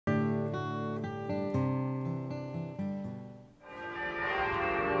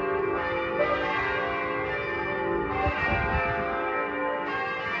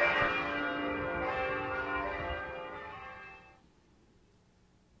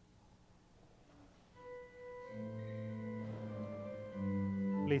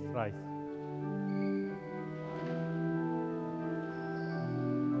Please rise.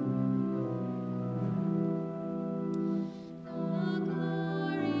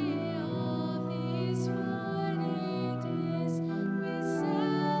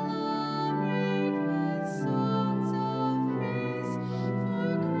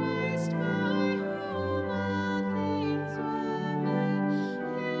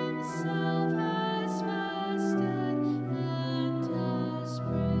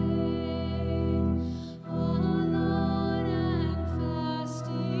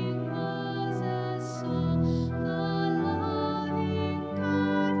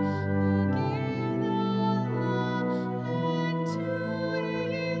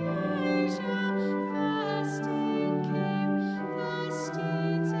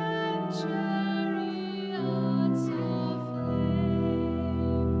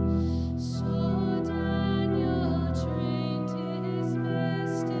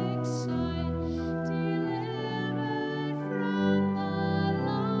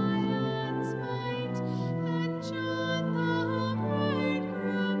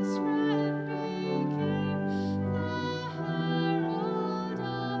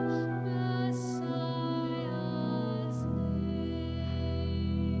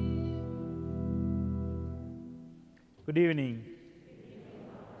 Good evening.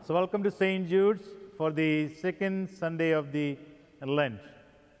 So welcome to St. Jude's for the second Sunday of the Lent.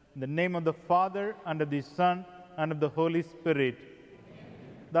 In the name of the Father, and of the Son, and of the Holy Spirit.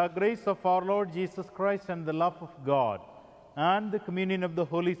 The grace of our Lord Jesus Christ and the love of God and the communion of the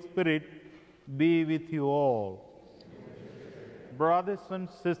Holy Spirit be with you all. Brothers and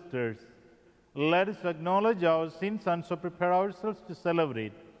sisters, let us acknowledge our sins and so prepare ourselves to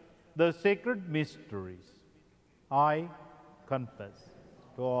celebrate the sacred mysteries. I confess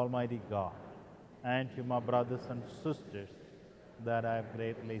to Almighty God and to my brothers and sisters that I have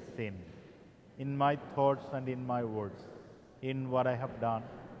greatly sinned in my thoughts and in my words, in what I have done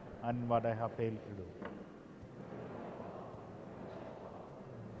and what I have failed to do.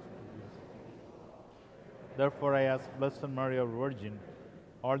 Therefore I ask Blessed Mary, our Virgin,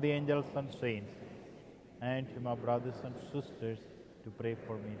 all the angels and saints, and to my brothers and sisters to pray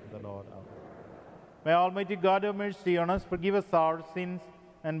for me to the Lord our God. May Almighty God have mercy on us, forgive us our sins,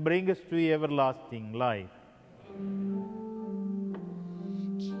 and bring us to everlasting life.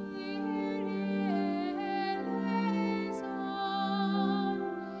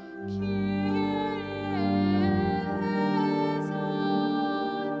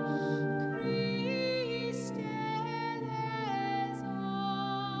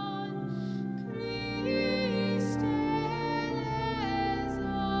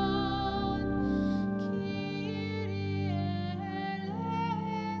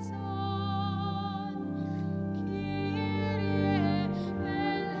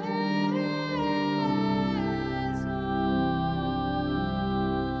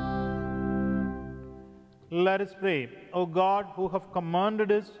 Let us pray. O God, who have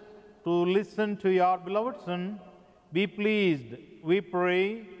commanded us to listen to your beloved Son, be pleased, we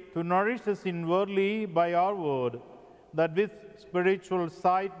pray, to nourish us inwardly by your word, that with spiritual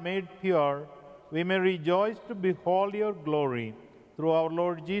sight made pure, we may rejoice to behold your glory. Through our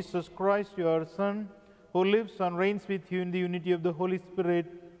Lord Jesus Christ, your Son, who lives and reigns with you in the unity of the Holy Spirit,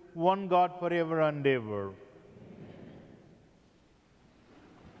 one God forever and ever.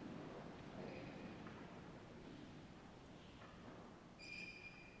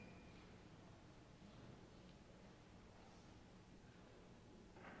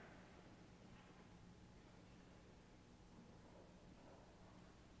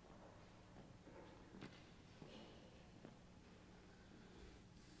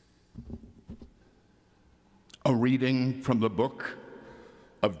 A reading from the book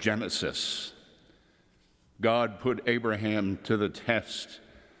of Genesis. God put Abraham to the test.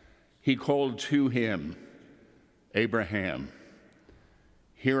 He called to him, Abraham.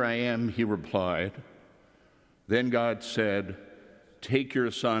 Here I am, he replied. Then God said, take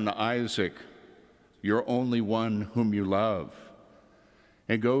your son Isaac, your only one whom you love,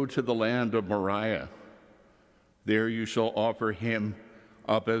 and go to the land of Moriah. There you shall offer him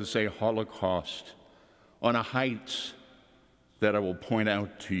up as a holocaust on a height that I will point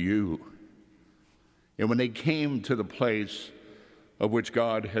out to you. And when they came to the place of which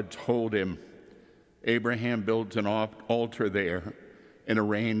God had told him, Abraham built an altar there and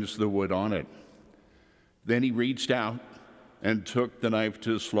arranged the wood on it. Then he reached out and took the knife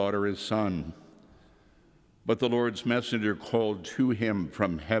to slaughter his son. But the Lord's messenger called to him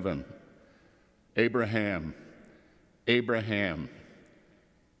from heaven, Abraham, Abraham.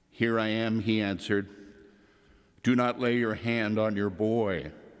 Here I am, he answered. Do not lay your hand on your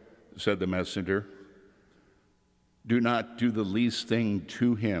boy, said the messenger. Do not do the least thing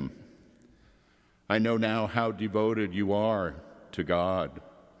to him. I know now how devoted you are to God.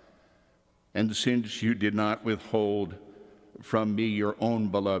 And since you did not withhold from me your own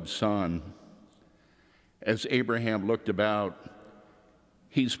beloved son, as Abraham looked about,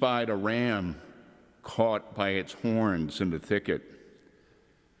 he spied a ram caught by its horns in the thicket.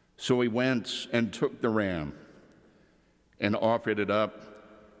 So he went and took the ram and offered it up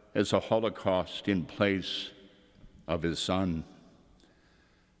as a holocaust in place of his son.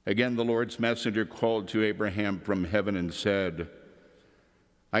 Again, the Lord's messenger called to Abraham from heaven and said,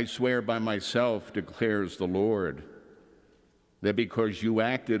 I swear by myself, declares the Lord, that because you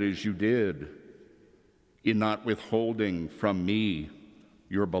acted as you did in not withholding from me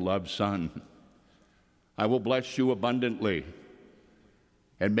your beloved son, I will bless you abundantly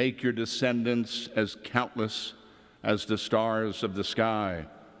and make your descendants as countless as the stars of the sky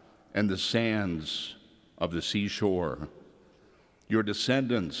and the sands of the seashore. Your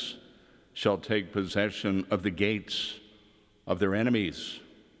descendants shall take possession of the gates of their enemies.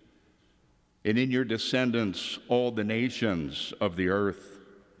 And in your descendants, all the nations of the earth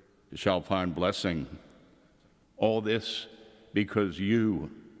shall find blessing. All this because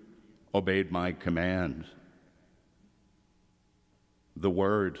you obeyed my command. The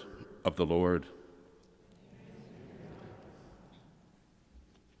word of the Lord.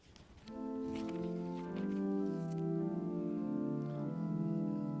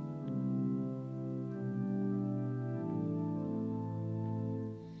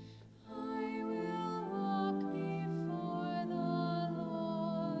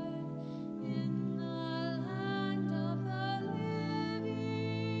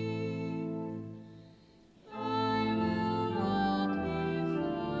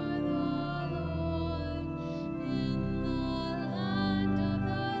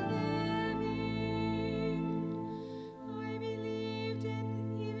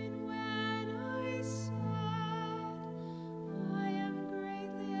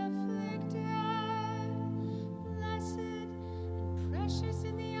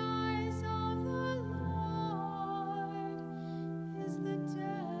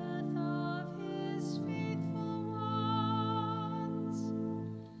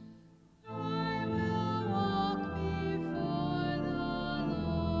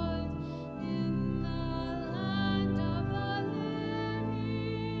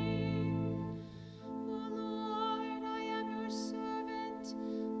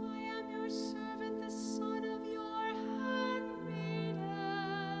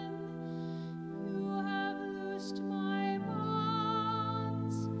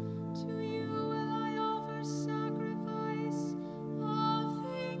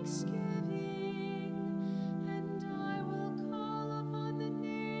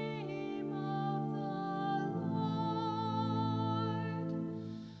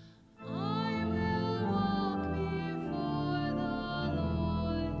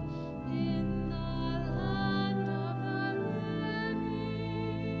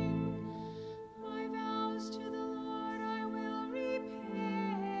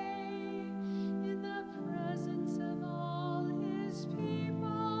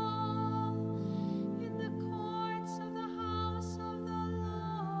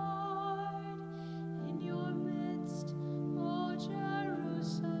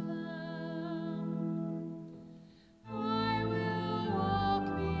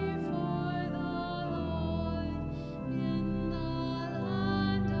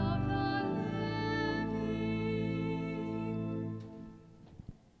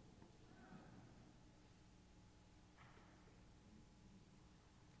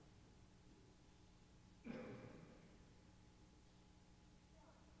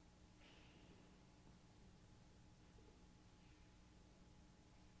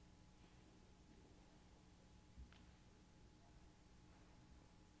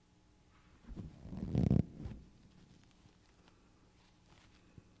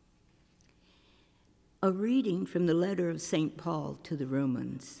 A reading from the letter of St. Paul to the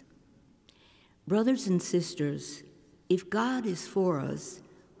Romans. Brothers and sisters, if God is for us,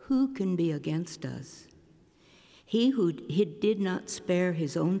 who can be against us? He who did not spare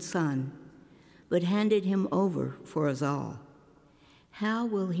his own son, but handed him over for us all, how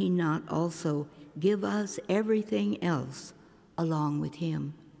will he not also give us everything else along with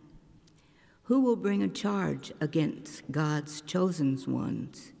him? Who will bring a charge against God's chosen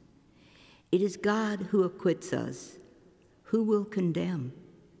ones? It is God who acquits us. Who will condemn?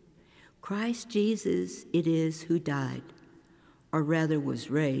 Christ Jesus it is who died, or rather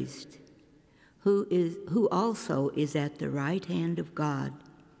was raised, who also is at the right hand of God,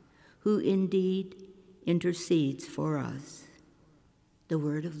 who indeed intercedes for us. The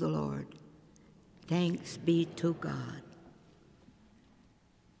word of the Lord. Thanks be to God.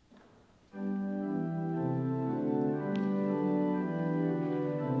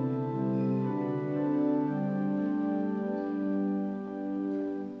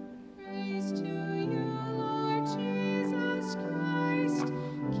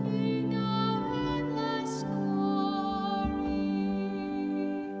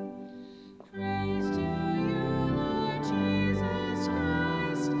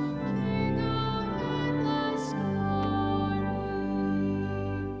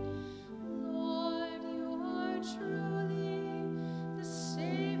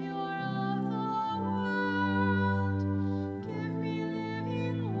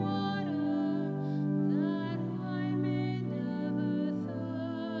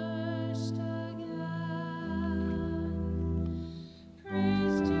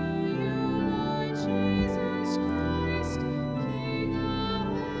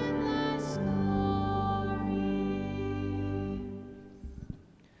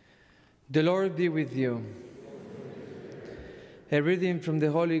 The Lord be with you. A reading from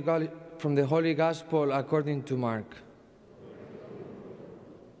the Holy Gospel according to Mark.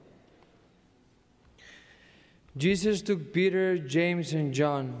 Jesus took Peter, James, and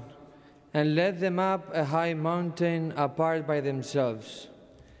John and led them up a high mountain apart by themselves.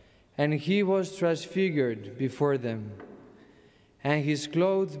 And he was transfigured before them, and his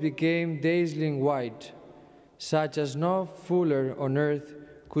clothes became dazzling white, such as no fuller on earth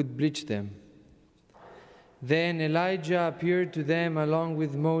could bleach them. Then Elijah appeared to them along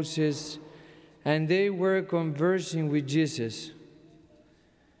with Moses, and they were conversing with Jesus.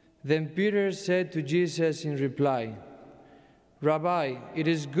 Then Peter said to Jesus in reply, "Rabbi, it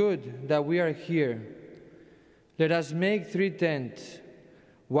is good that we are here. Let us make 3 tents,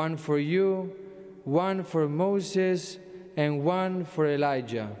 one for you, one for Moses, and one for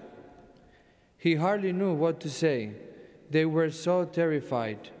Elijah." He hardly knew what to say. They were so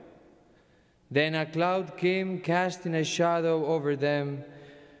terrified. Then a cloud came, casting a shadow over them.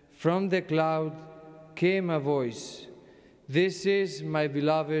 From the cloud came a voice, "This is my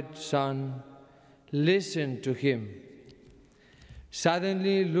beloved Son. Listen to him."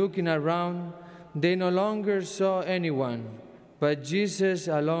 Suddenly, looking around, they no longer saw anyone, but Jesus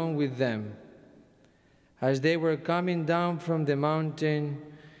alone with them. As they were coming down from the mountain,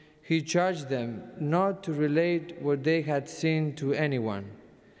 he charged them not to relate what they had seen to anyone,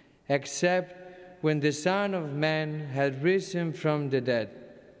 except when the Son of Man had risen from the dead.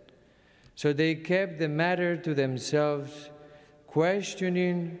 So they kept the matter to themselves,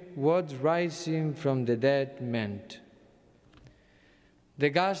 questioning what rising from the dead meant. The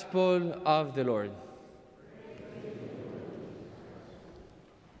Gospel of the Lord.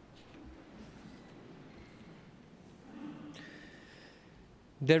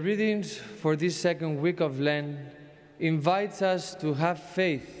 The readings for this second week of Lent invites us to have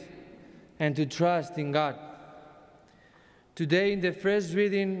faith and to trust in God. Today in the first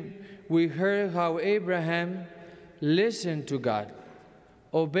reading, we heard how Abraham listened to God,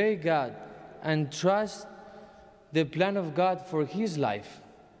 obeyed God, and trusted the plan of God for his life.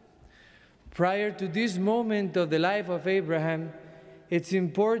 Prior to this moment of the life of Abraham, it's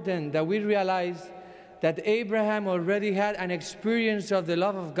important that we realize that Abraham already had an experience of the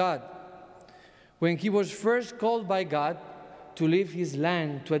love of God. When he was first called by God to leave his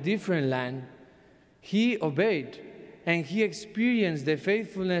land to a different land, he obeyed and he experienced the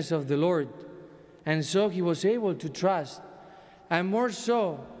faithfulness of the Lord. And so he was able to trust. And more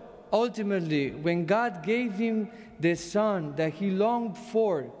so, ultimately, when God gave him the son that he longed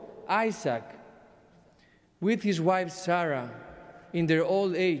for, Isaac, with his wife Sarah in their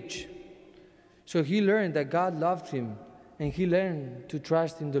old age. So he learned that God loved him, and he learned to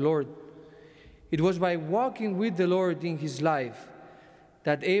trust in the Lord. It was by walking with the Lord in his life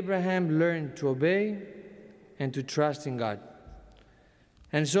that Abraham learned to obey and to trust in God.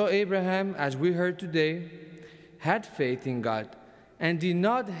 And so Abraham, as we heard today, had faith in God and did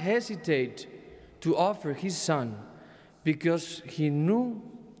not hesitate to offer his son because he knew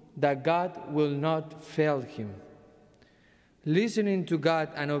that God will not fail him. Listening to God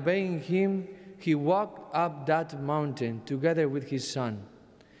and obeying him, he walked up that mountain together with his son.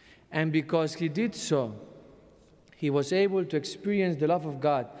 And because he did so, he was able to experience the love of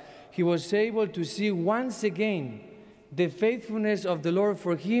God. He was able to see once again the faithfulness of the Lord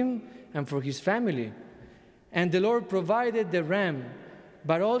for him and for his family. And the Lord provided the ram,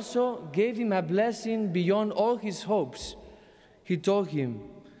 but also gave him a blessing beyond all his hopes. He told him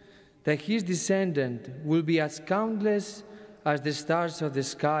that his descendant will be as countless as the stars of the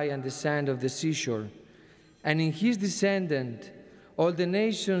sky and the sand of the seashore. And in his descendant, all the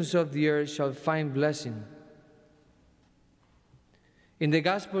nations of the earth shall find blessing. In the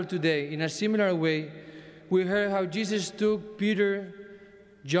gospel today, in a similar way, we heard how Jesus took Peter,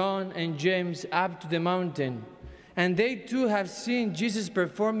 John, and James up to the mountain, and they too have seen Jesus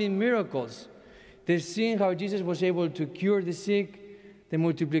performing miracles. They've seen how Jesus was able to cure the sick, the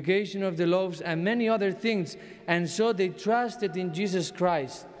multiplication of the loaves, and many other things, and so they trusted in Jesus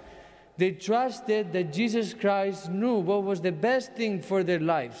Christ. They trusted that Jesus Christ knew what was the best thing for their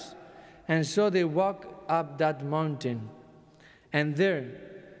lives, and so they walked up that mountain, and there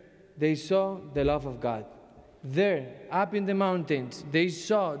they saw the love of God. There, up in the mountains, they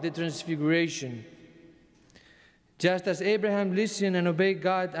saw the transfiguration. Just as Abraham listened and obeyed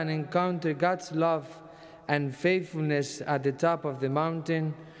God and encountered God's love and faithfulness at the top of the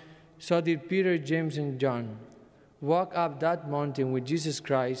mountain, so did Peter, James, and John walk up that mountain with Jesus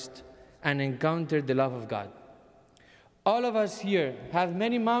Christ and encounter the love of God. All of us here have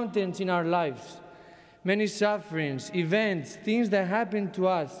many mountains in our lives, many sufferings, events, things that happen to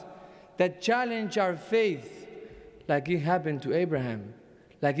us that challenge our faith, like it happened to Abraham,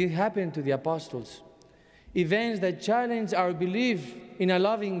 like it happened to the apostles. Events that challenge our belief in a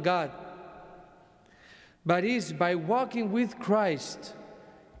loving God. But it's by walking with Christ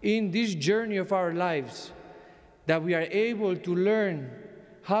in this journey of our lives that we are able to learn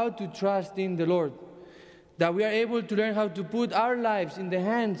how to trust in the Lord, that we are able to learn how to put our lives in the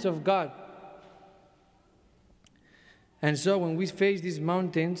hands of God. And so when we face these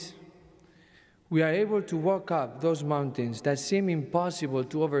mountains, we are able to walk up those mountains that seem impossible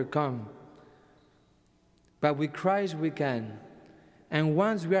to overcome. But with Christ we can. And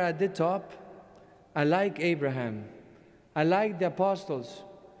once we are at the top, unlike Abraham, unlike the apostles,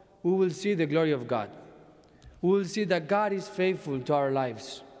 we will see the glory of God. We will see that God is faithful to our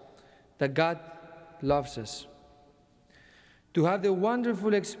lives, that God loves us. To have the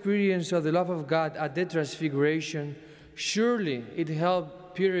wonderful experience of the love of God at the Transfiguration, surely it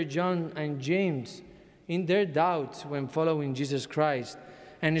helped Peter, John, and James in their doubts when following Jesus Christ,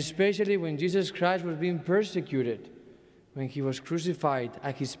 and especially when Jesus Christ was being persecuted, when he was crucified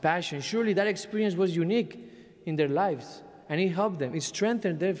at his passion. Surely that experience was unique in their lives, and it helped them. It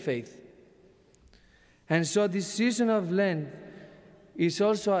strengthened their faith. And so this season of Lent is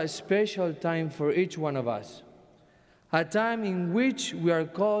also a special time for each one of us, a time in which we are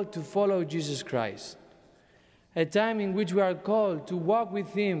called to follow Jesus Christ, a time in which we are called to walk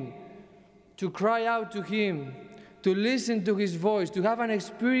with him, to cry out to him, to listen to his voice, to have an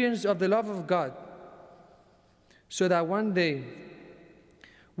experience of the love of God, so that one day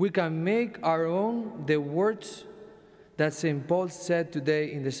we can make our own the words that St. Paul said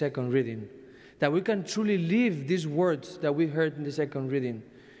today in the second reading, that we can truly live these words that we heard in the second reading,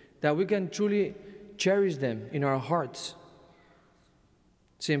 that we can truly cherish them in our hearts.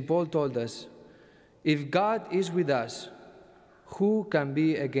 St. Paul told us, if God is with us, who can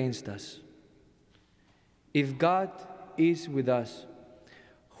be against us? If God is with us,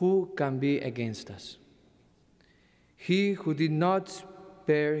 who can be against us? He who did not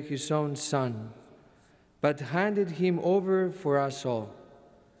spare his own Son, but handed him over for us all,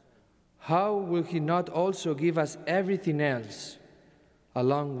 how will he not also give us everything else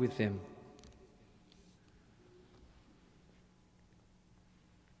along with him?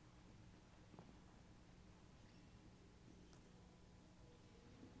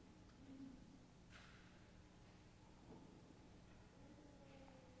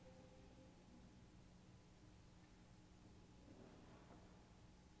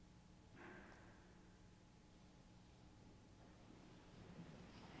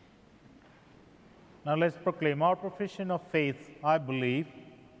 Now let's proclaim our profession of faith. I believe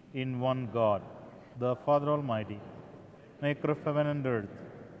in one God, the Father Almighty, maker of heaven and earth,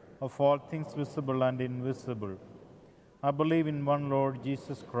 of all things visible and invisible. I believe in one Lord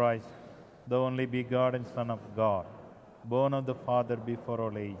Jesus Christ, the only begotten Son of God, born of the Father before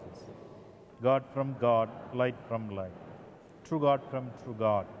all ages. God from God, light from light, true God from true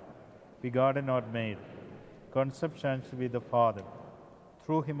God, begotten or made, consubstantial with the Father.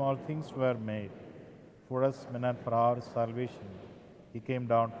 Through him all things were made. For us men and for our salvation, he came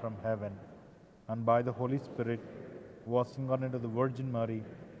down from heaven, and by the Holy Spirit was incarnate of the Virgin Mary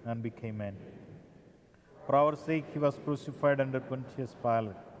and became man. For our sake he was crucified under Pontius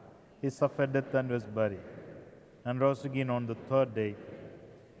Pilate. He suffered death and was buried, and rose again on the third day,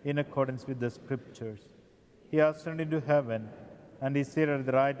 in accordance with the Scriptures. He ascended into heaven, and is seated at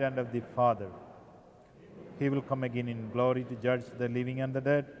the right hand of the Father. He will come again in glory to judge the living and the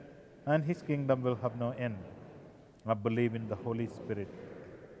dead, and his kingdom will have no end. I believe in the Holy Spirit,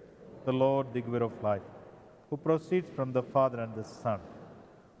 the Lord, the giver of life, who proceeds from the Father and the Son,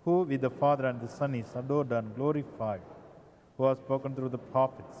 who with the Father and the Son is adored and glorified, who has spoken through the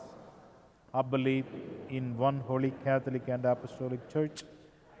prophets. I believe in one holy Catholic and Apostolic Church.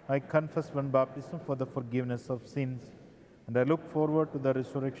 I confess one baptism for the forgiveness of sins, and I look forward to the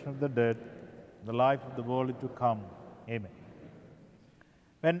resurrection of the dead, the life of the world to come. Amen.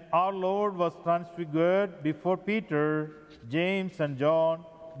 When our Lord was transfigured before Peter, James, and John,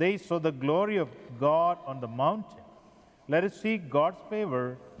 they saw the glory of God on the mountain. Let us seek God's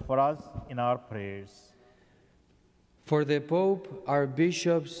favor for us in our prayers. For the Pope, our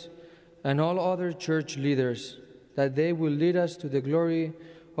bishops, and all other church leaders, that they will lead us to the glory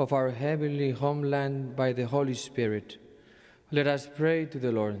of our heavenly homeland by the Holy Spirit. Let us pray to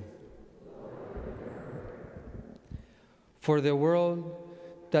the Lord. For the world,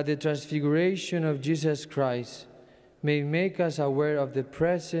 that the transfiguration of Jesus Christ may make us aware of the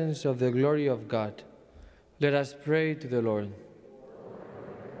presence of the glory of God. Let us pray to the Lord.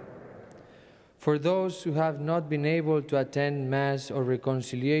 For those who have not been able to attend Mass or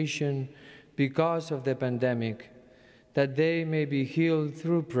reconciliation because of the pandemic, that they may be healed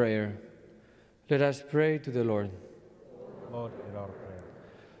through prayer, let us pray to the Lord. Lord, hear our prayer.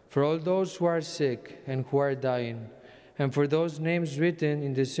 For all those who are sick and who are dying, and for those names written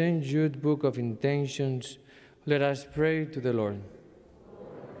in the St. Jude Book of Intentions, let us pray to the Lord.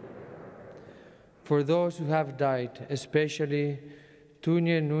 For those who have died, especially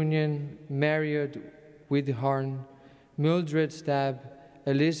Tunye Nunyen, Marriott Whithorn, Mildred Stab,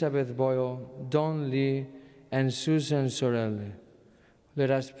 Elizabeth Boyle, Don Lee, and Susan Sorelle,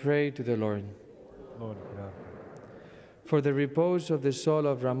 let us pray to the Lord. Lord, hear our prayer. For the repose of the soul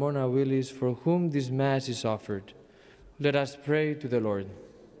of Ramona Willis, for whom this Mass is offered, let us pray to the Lord.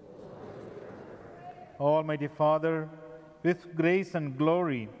 Almighty Father, with grace and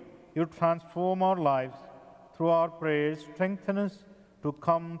glory, you transform our lives. Through our prayers, strengthen us to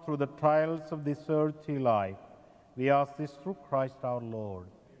come through the trials of this earthly life. We ask this through Christ our Lord.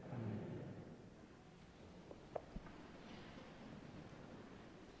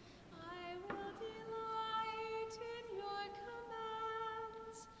 I will delight in your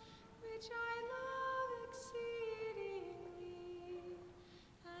commands, which I love exceedingly,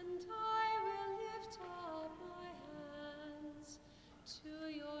 and I will lift up my hands to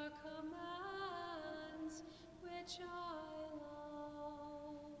your commands, which I love.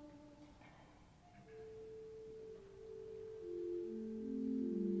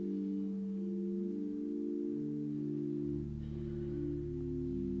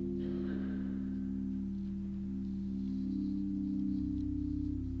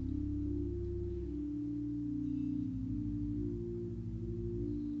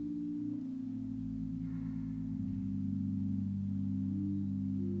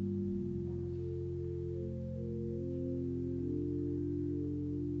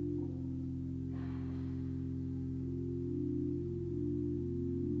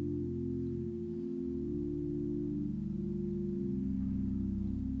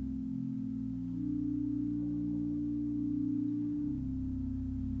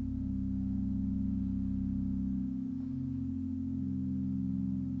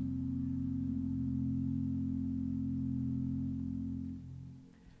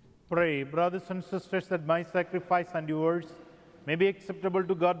 Pray, brothers and sisters, that my sacrifice and yours may be acceptable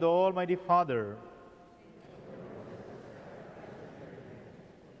to God, the Almighty Father.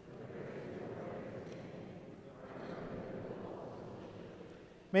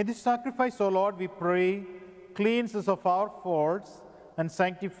 May this sacrifice, O Lord, we pray, cleanse us of our faults and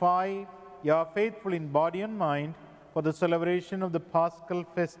sanctify your faithful in body and mind for the celebration of the Paschal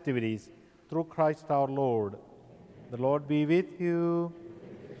festivities through Christ our Lord. The Lord be with you.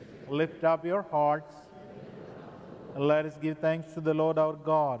 Lift up your hearts, and let us give thanks to the Lord our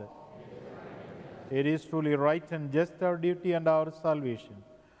God. It is truly right and just our duty and our salvation,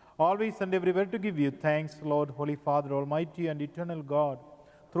 always and everywhere to give you thanks, Lord, Holy Father, Almighty and eternal God,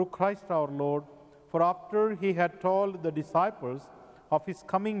 through Christ our Lord. For after he had told the disciples of his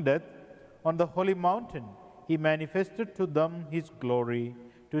coming death on the holy mountain, he manifested to them his glory,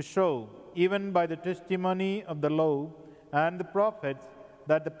 to show, even by the testimony of the law and the prophets,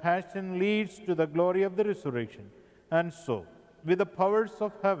 that the passion leads to the glory of the resurrection. And so, with the powers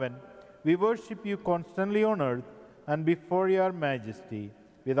of heaven, we worship you constantly on earth, and before your majesty,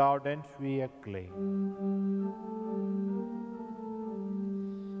 without end we acclaim.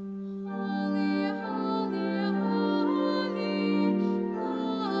 Holy, holy, holy,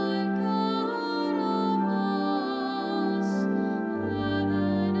 Lord God of hosts,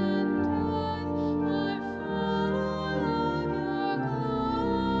 heaven and earth are full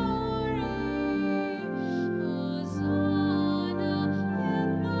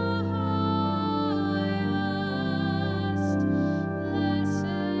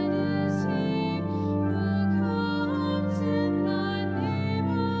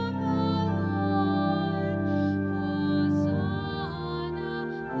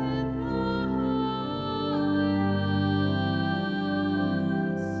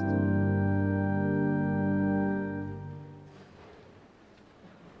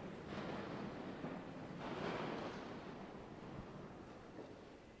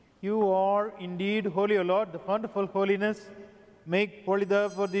You are indeed holy, O Lord, the wonderful holiness. Make holy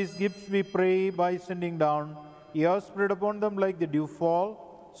therefore these gifts, we pray, by sending down. You have spread upon them like the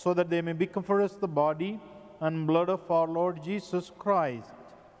dewfall, so that they may become for us the body and blood of our Lord Jesus Christ.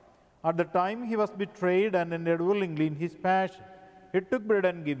 At the time he was betrayed and ended willingly in his passion, he took bread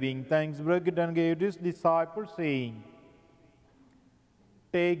and giving thanks, broke it and gave it to his disciples, saying,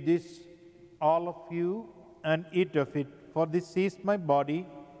 Take this, all of you, and eat of it, for this is my body,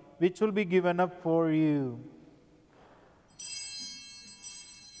 which will be given up for you.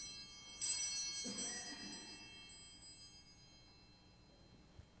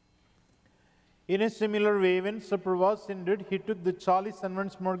 In a similar way, when supper was ended, he took the chalice and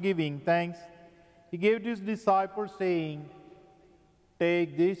once more giving thanks, he gave it to his disciples, saying,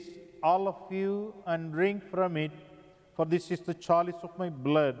 Take this, all of you, and drink from it, for this is the chalice of my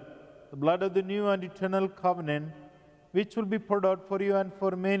blood, the blood of the new and eternal covenant, which will be poured out for you and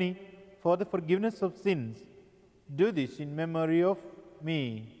for many for the forgiveness of sins. Do this in memory of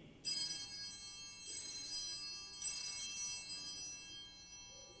me.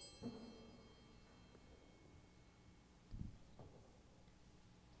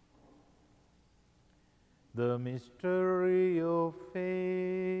 The mystery of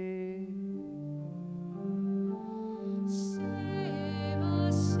faith. Save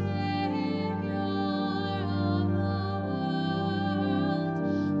us, Savior of the world,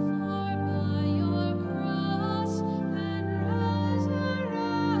 for by your cross and resurrection,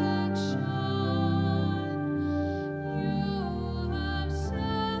 you have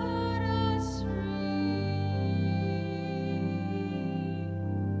set us free.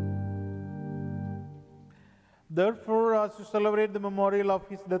 Therefore, as you celebrate the memorial of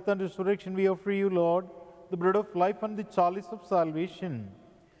his death and resurrection, we offer you, Lord, the bread of life and the chalice of salvation,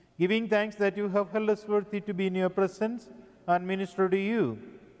 giving thanks that you have held us worthy to be in your presence and minister to you.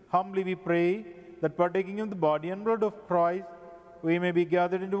 Humbly we pray that partaking of the body and blood of Christ, we may be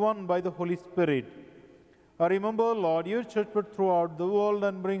gathered into one by the Holy Spirit. I remember, Lord, your church put throughout the world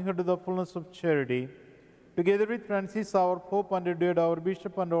and bring her to the fullness of charity, together with Francis, our Pope, and Edward, our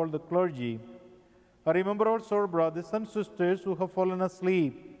Bishop, and all the clergy. I remember also our brothers and sisters who have fallen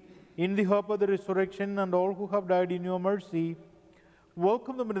asleep in the hope of the resurrection, and all who have died in your mercy.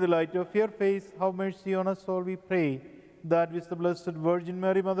 Welcome them into the light of your face. Have mercy on us all, we pray, that with the Blessed Virgin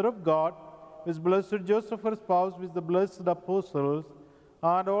Mary, Mother of God, with blessed Joseph, her spouse, with the blessed apostles,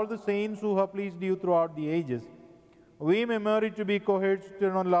 and all the saints who have pleased you throughout the ages, we may merit to be co-heirs to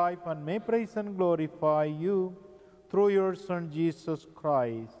eternal life, and may praise and glorify you through your Son, Jesus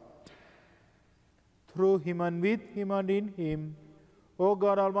Christ. Through him and with him and in him, O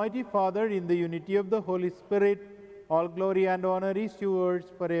God, Almighty Father, in the unity of the Holy Spirit, all glory and honor is yours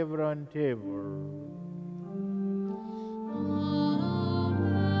forever and ever.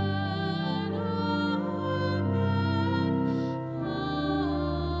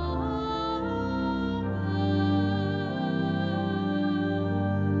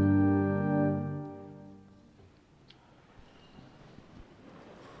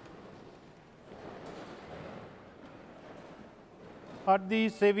 At the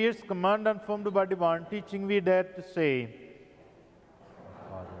Saviour's command and formed by divine teaching, we dare to say,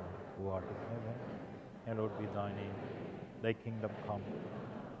 Father, who art in heaven, hallowed be thy name. Thy kingdom come,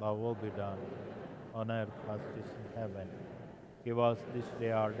 thy will be done, on earth as it is in heaven. Give us this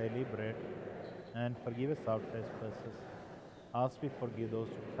day our daily bread, and forgive us our trespasses, as we forgive those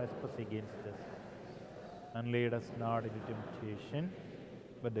who trespass against us. And lead us not into temptation,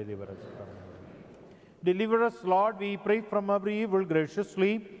 but deliver us from evil. Deliver us, Lord, we pray, from every evil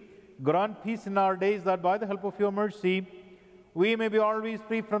graciously. Grant peace in our days, that by the help of your mercy, we may be always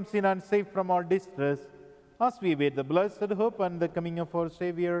free from sin and safe from all distress, as we wait the blessed hope and the coming of our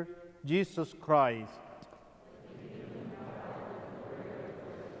Savior, Jesus Christ.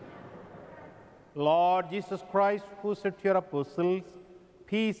 Lord Jesus Christ, who said to your apostles,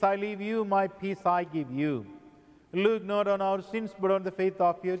 Peace I leave you, my peace I give you. Look not on our sins, but on the faith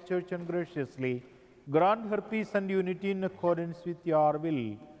of your church, and graciously grant her peace and unity in accordance with your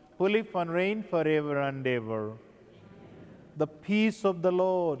will, who live and reign forever and ever. The peace of the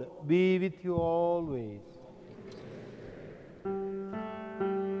Lord be with you always.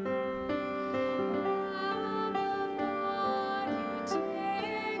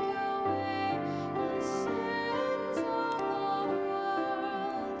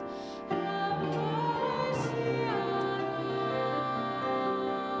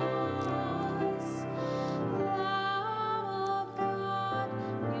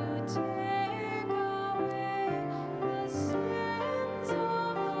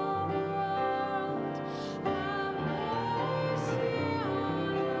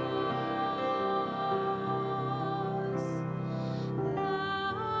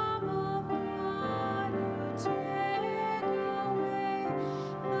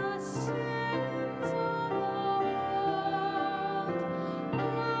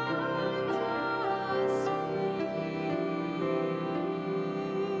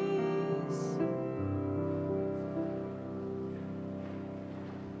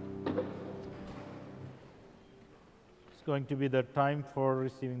 It's going to be the time for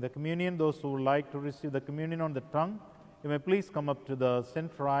receiving the communion. Those who would like to receive the communion on the tongue, you may please come up to the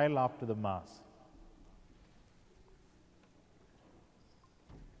center aisle after the Mass.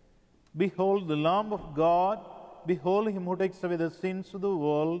 Behold the Lamb of God. Behold him who takes away the sins of the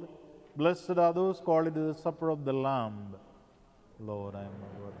world. Blessed are those called into the supper of the Lamb. Lord, I am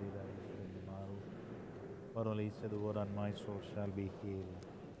not worthy that you should enter my roof, but only say the word, and my soul shall be healed.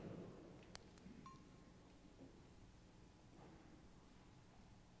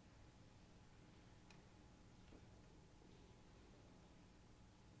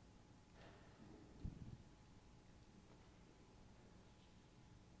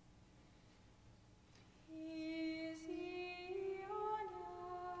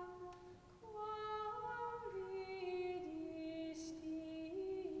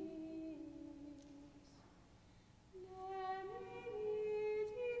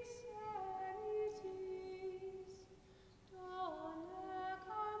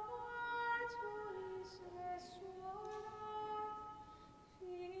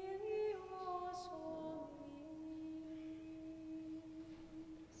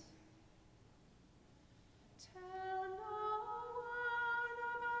 Tell no one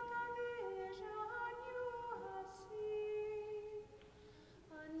about the vision you have seen,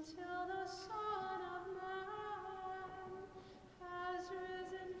 until the Son of Man has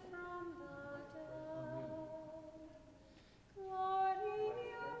risen from the dead.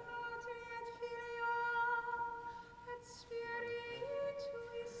 Gloria Patri et Filio et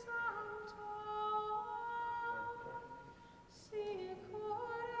Spiritui Sancto,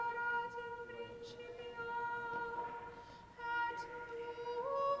 sicut erat in principio et nunc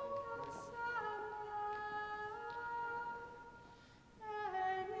et semper,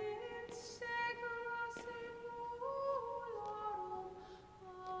 et in saecula saeculorum.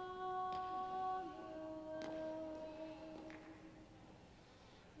 Amen.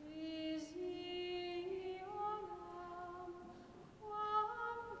 Visionam quam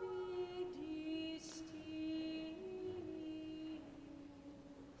vidistis,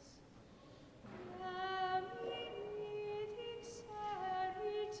 Dominit exeritis,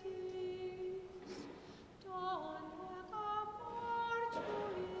 donec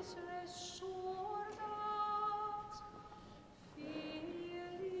mortuis resurgat,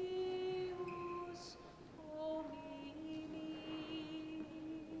 Filius hominis.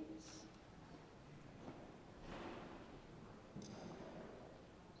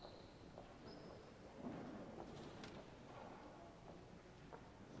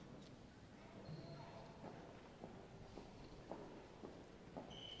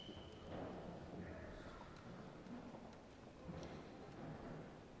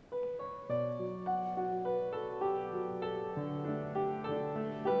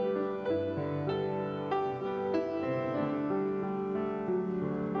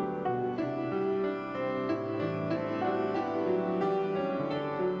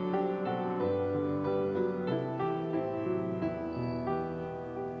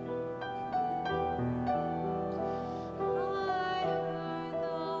 I heard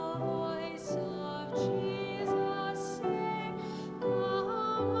the voice of Jesus say,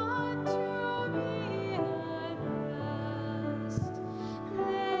 "Come unto me and rest.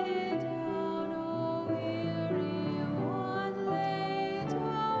 Lay down, O weary one, lay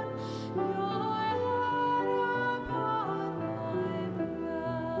down your head upon my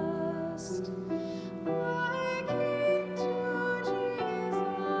breast." I came to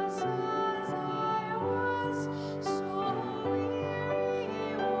Jesus as I was, so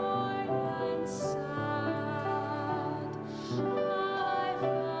weary, worn, and sad. I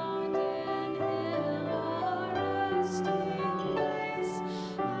found in him a resting place,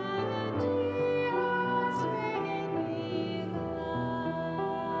 and he has made me glad.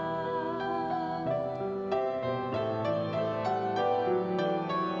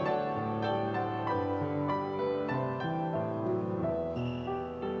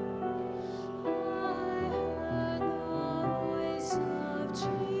 I heard the voice of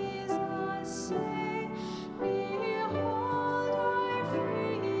Jesus say, "Behold, I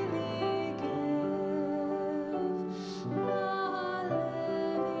freely give the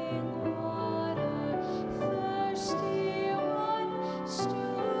living water. Thirsty one,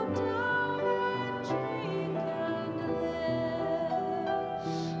 stoop down and drink and live."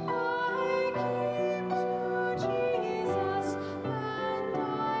 I came to Jesus and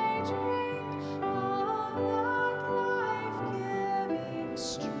I drank of that life-giving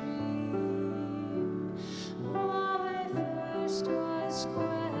stream. My thirst was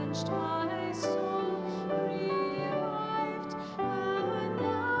quenched, my soul revived, and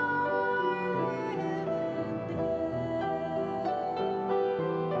now I live in Him.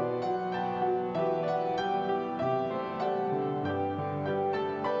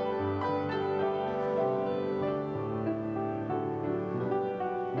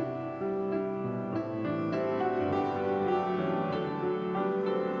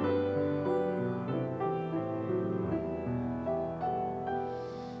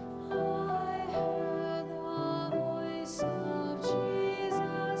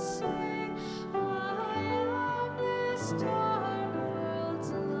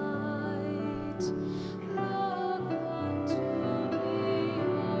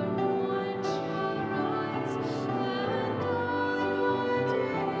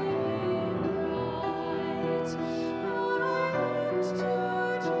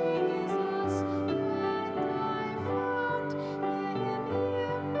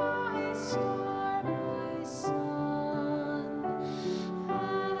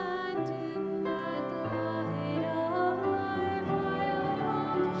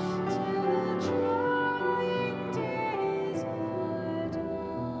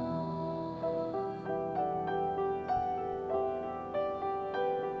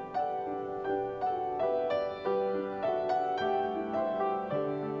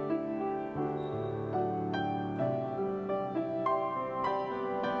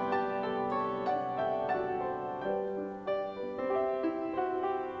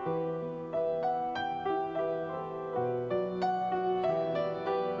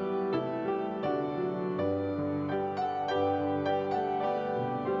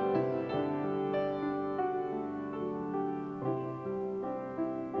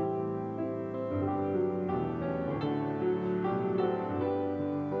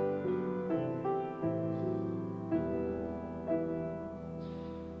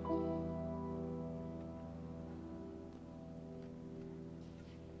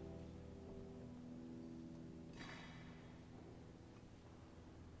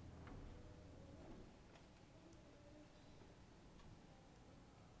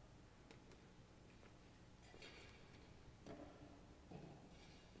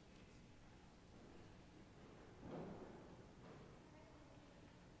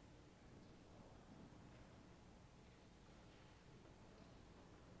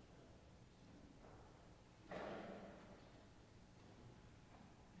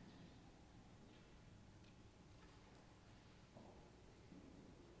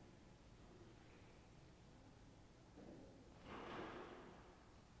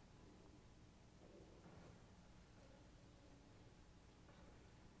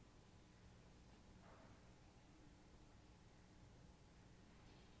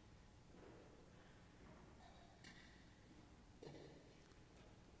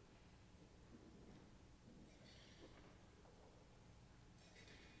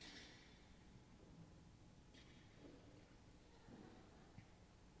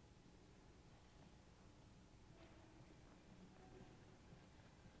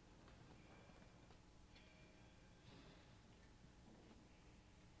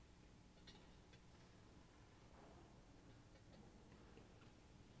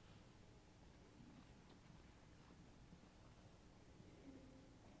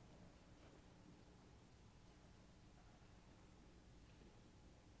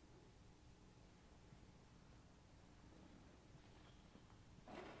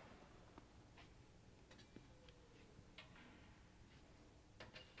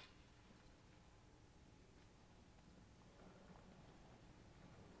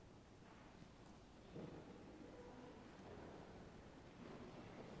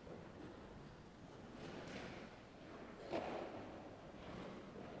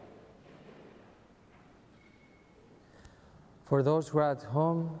 For those who are at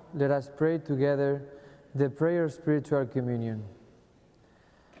home, let us pray together the prayer of spiritual communion.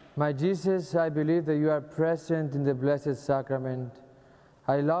 My Jesus, I believe that you are present in the Blessed Sacrament.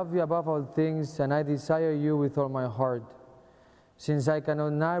 I love you above all things, and I desire you with all my heart. Since I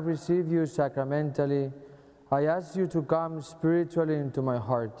cannot now receive you sacramentally, I ask you to come spiritually into my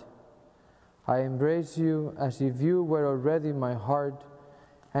heart. I embrace you as if you were already in my heart,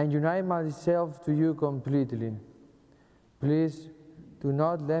 and unite myself to you completely. Please do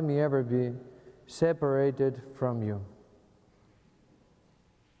not let me ever be separated from you.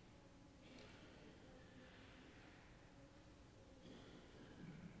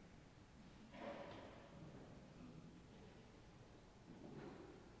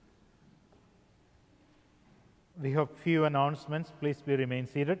 We have few announcements. Please remain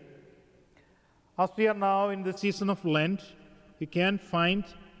seated. As we are now in the season of Lent, you can find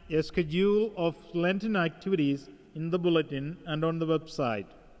a schedule of Lenten activities in the bulletin and on the website.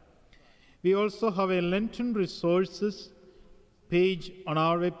 We also have a Lenten resources page on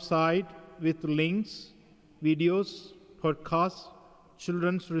our website with links, videos, podcasts,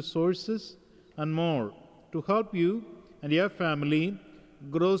 children's resources, and more to help you and your family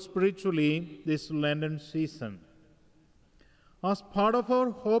grow spiritually this Lenten season. As part of our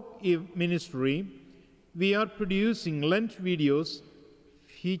Hope ministry, we are producing Lent videos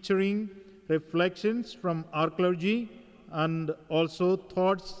featuring reflections from our clergy and also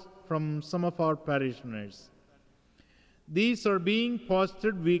thoughts from some of our parishioners. These are being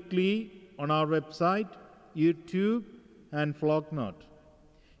posted weekly on our website, YouTube, and Flocknote.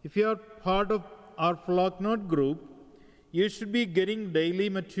 If you are part of our Flocknote group, you should be getting daily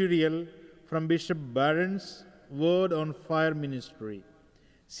material from Bishop Barron's Word on Fire ministry.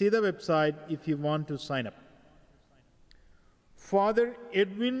 See the website if you want to sign up. Father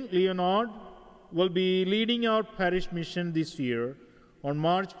Edwin Leonard will be leading our parish mission this year on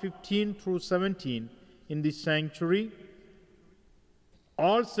March 15 through 17 in the sanctuary.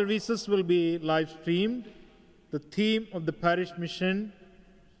 All services will be live streamed. The theme of the parish mission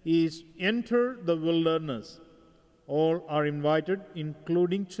is Enter the Wilderness. All are invited,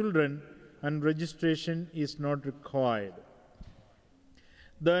 including children, and registration is not required.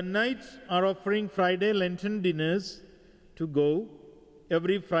 The Knights are offering Friday Lenten dinners to go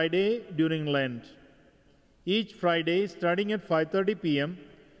every Friday during Lent. Each Friday, starting at 5:30 p.m.,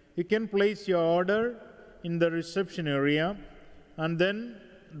 you can place your order in the reception area and then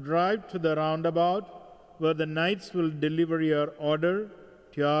drive to the roundabout where the Knights will deliver your order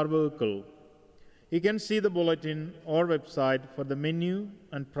to your vehicle. You can see the bulletin or website for the menu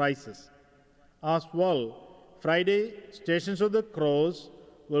and prices. As well, Friday, Stations of the Cross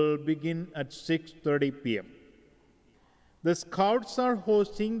will begin at 6:30 p.m. The Scouts are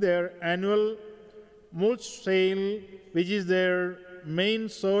hosting their annual mulch sale, which is their main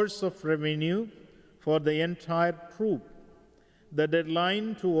source of revenue for the entire troop. The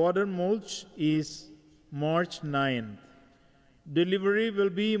deadline to order mulch is March 9th. Delivery will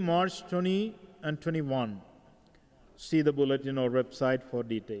be March 20 and 21. See the bulletin or website for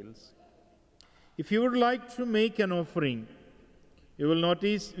details. If you would like to make an offering, you will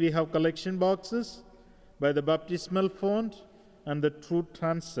notice we have collection boxes by the baptismal font and the true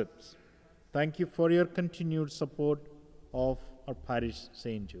transepts. Thank you for your continued support of our parish,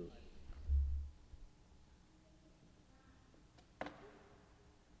 St. Jude.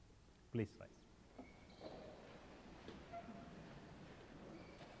 Please rise.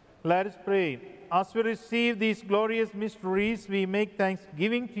 Let us pray. As we receive these glorious mysteries, we make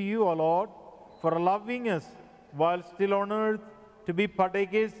thanksgiving to you, O Lord, for allowing us, while still on earth, to be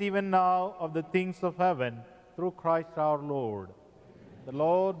partakers even now of the things of heaven, through Christ our Lord. The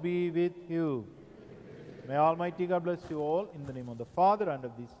Lord be with you. May Almighty God bless you all, in the name of the Father, and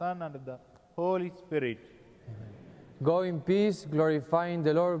of the Son, and of the Holy Spirit. Go in peace, glorifying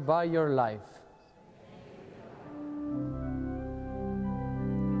the Lord by your life.